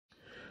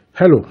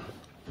Hello.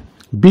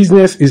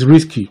 Business is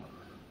risky.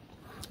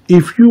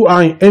 If you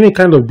are in any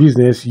kind of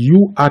business,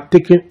 you are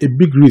taking a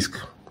big risk.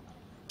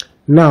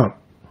 Now,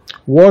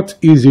 what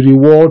is the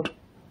reward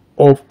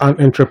of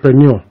an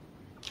entrepreneur?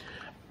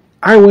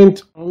 I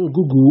went on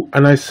Google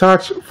and I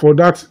searched for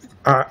that.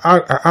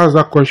 I asked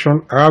that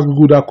question. I asked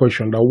Google that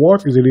question, that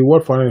what is the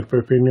reward for an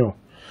entrepreneur?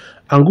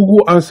 And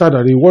Google answered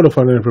that the reward of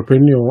an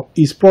entrepreneur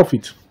is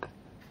profit.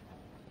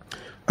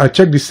 I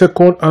checked the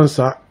second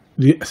answer.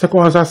 The second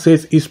answer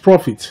says is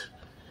profit.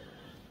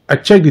 I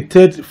checked the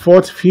third,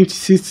 fourth, fifth,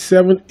 sixth,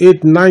 seventh,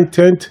 eighth, ninth,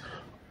 10th,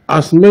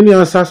 as many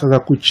answers as I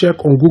could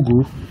check on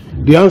Google.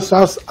 The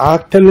answers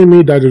are telling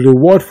me that the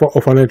reward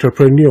of an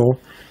entrepreneur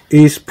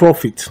is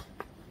profit.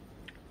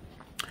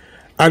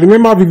 I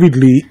remember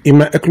vividly in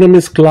my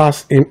economics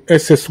class in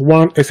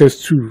SS1,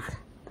 SS2.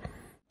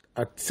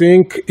 I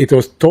think it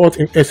was taught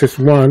in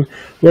SS1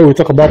 where we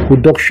talk about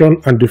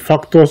production and the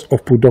factors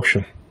of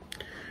production.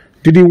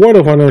 The reward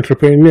of an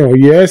entrepreneur,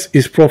 yes,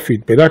 is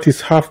profit, but that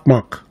is half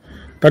mark.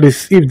 That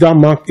is, if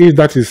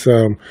that is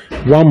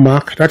 1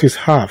 mark, that is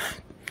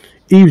half.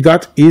 If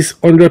that is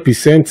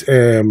 100%,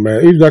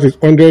 if that is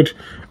 100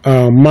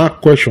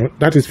 mark question,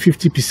 that is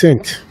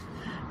 50%.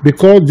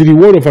 Because the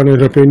reward of an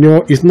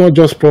entrepreneur is not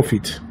just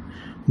profit.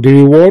 The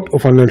reward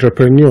of an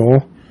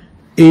entrepreneur,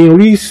 in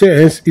real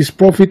sense, is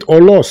profit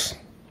or loss.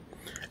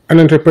 An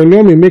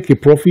entrepreneur may make a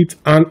profit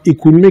and it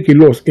could make a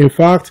loss. In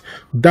fact,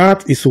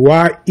 that is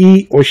why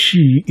he or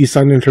she is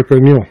an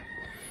entrepreneur.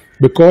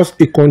 Because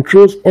it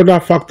controls other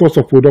factors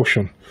of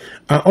production.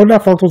 And other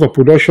factors of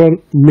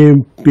production may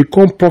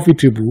become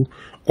profitable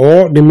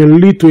or they may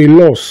lead to a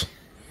loss.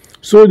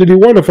 So the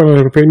reward of an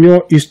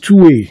entrepreneur is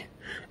two-way.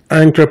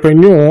 An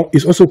entrepreneur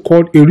is also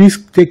called a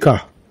risk taker.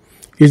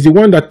 It's the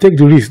one that takes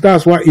the risk.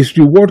 That's why its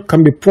reward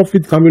can be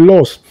profit, can be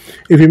loss.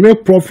 If you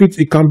make profit,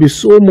 it can be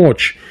so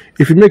much.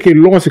 If you make a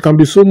loss, it can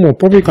be so much.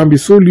 Profit can be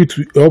so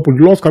little, or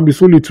loss can be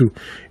so little.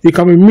 It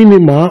can be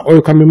minimal or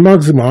it can be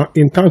maximal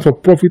in terms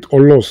of profit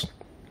or loss.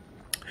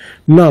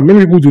 Now,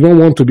 many people do not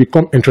want to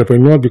become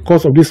entrepreneurs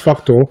because of this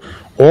factor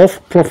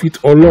of profit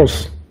or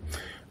loss.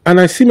 And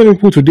I see many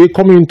people today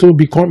coming into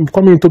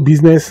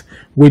business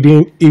with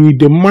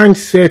the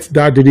mindset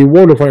that the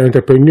reward of an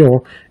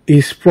entrepreneur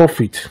is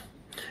profit.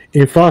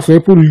 In fact, some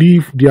people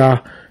leave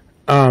their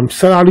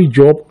salary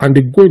job and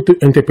they go into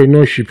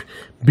entrepreneurship,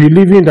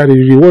 believing that the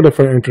reward of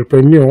an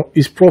entrepreneur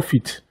is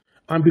profit.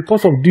 And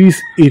because of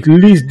this, it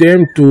leads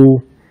them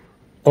to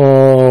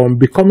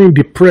becoming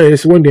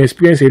depressed when they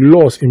experience a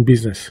loss in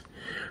business.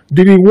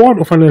 The reward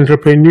of an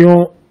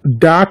entrepreneur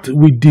that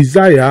we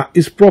desire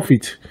is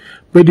profit,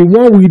 but the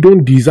one we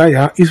don't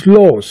desire is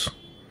loss.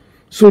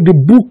 So the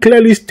book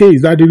clearly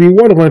states that the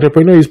reward of an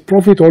entrepreneur is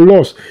profit or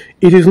loss.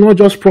 It is not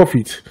just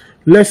profit.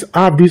 Let's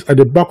have this at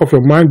the back of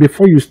your mind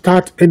before you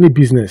start any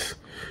business.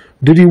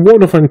 The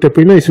reward of an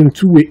entrepreneur is in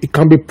two ways. It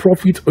can be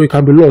profit or it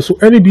can be loss. So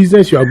any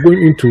business you are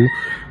going into,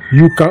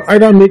 you can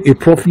either make a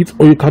profit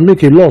or you can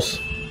make a loss.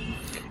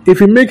 If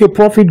you make a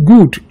profit,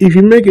 good. If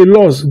you make a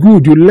loss,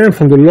 good. You learn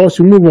from the loss,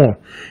 you move on.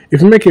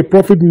 If you make a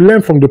profit, you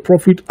learn from the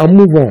profit and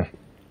move on.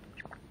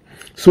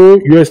 So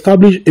you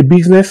establish a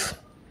business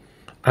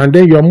and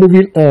then you are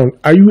moving on.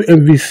 Are you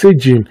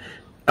envisaging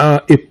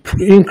an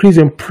increase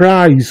in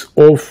price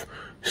of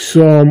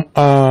some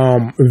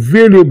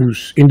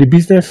variables in the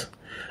business?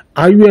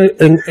 Are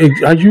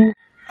you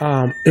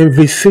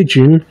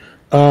envisaging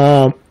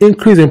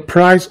increase in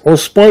price or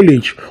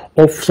spoilage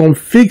of some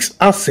fixed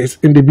assets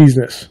in the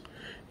business?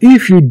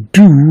 If you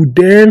do,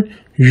 then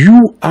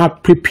you are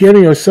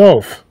preparing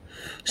yourself.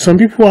 Some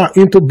people are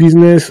into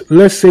business.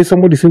 Let's say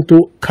somebody's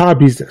into car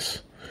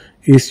business.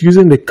 He's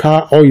using the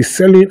car or he's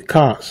selling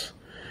cars.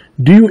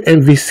 Do you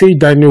envisage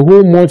that in a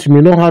whole month you may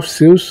not have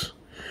sales?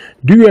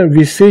 Do you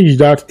envisage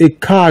that a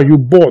car you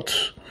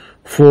bought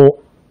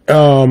for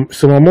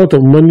some amount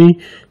of money,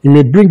 you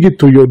may bring it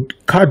to your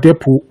car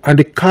depot and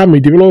the car may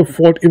develop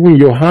fault even in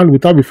your hand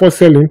without before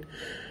selling?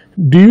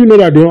 Do you know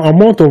that the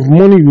amount of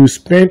money you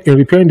spend in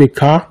repairing the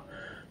car,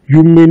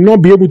 you may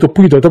not be able to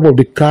put it on top of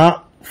the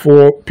car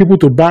for people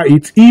to buy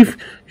it if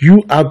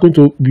you are going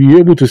to be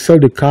able to sell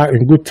the car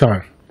in good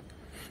time?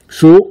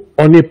 So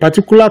on a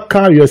particular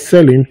car you're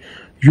selling,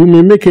 you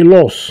may make a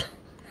loss.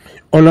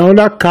 On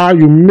another car,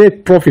 you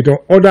make profit. On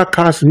other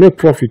cars, you make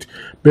profit.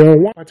 But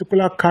on one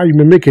particular car, you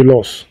may make a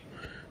loss.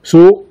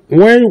 So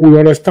when we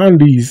understand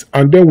these,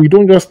 and then we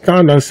don't just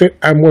stand and say,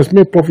 I must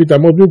make profit, I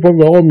must make profit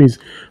by all means.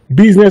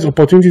 Business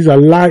opportunities are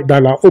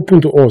that are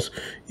open to us.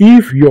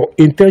 If your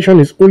intention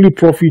is only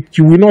profit,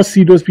 you will not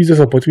see those business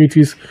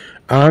opportunities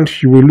and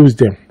you will lose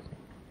them.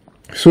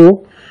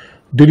 So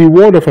the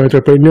reward of an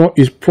entrepreneur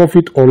is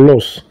profit or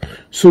loss.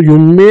 So you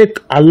make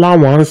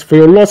allowance for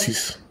your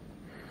losses.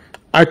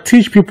 I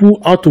teach people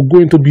how to go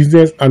into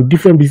business and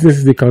different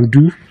businesses they can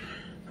do.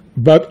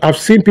 But I've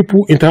seen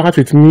people interact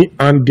with me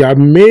and their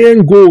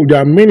main goal,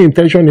 their main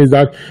intention is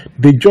that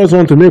they just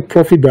want to make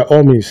profit by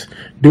all means.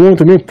 They want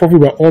to make profit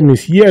by all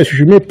means. Yes, you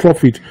should make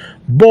profit,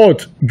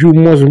 but you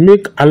must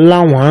make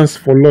allowance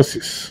for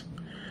losses.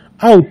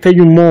 I'll tell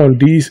you more on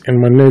this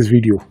in my next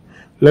video.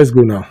 Let's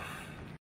go now.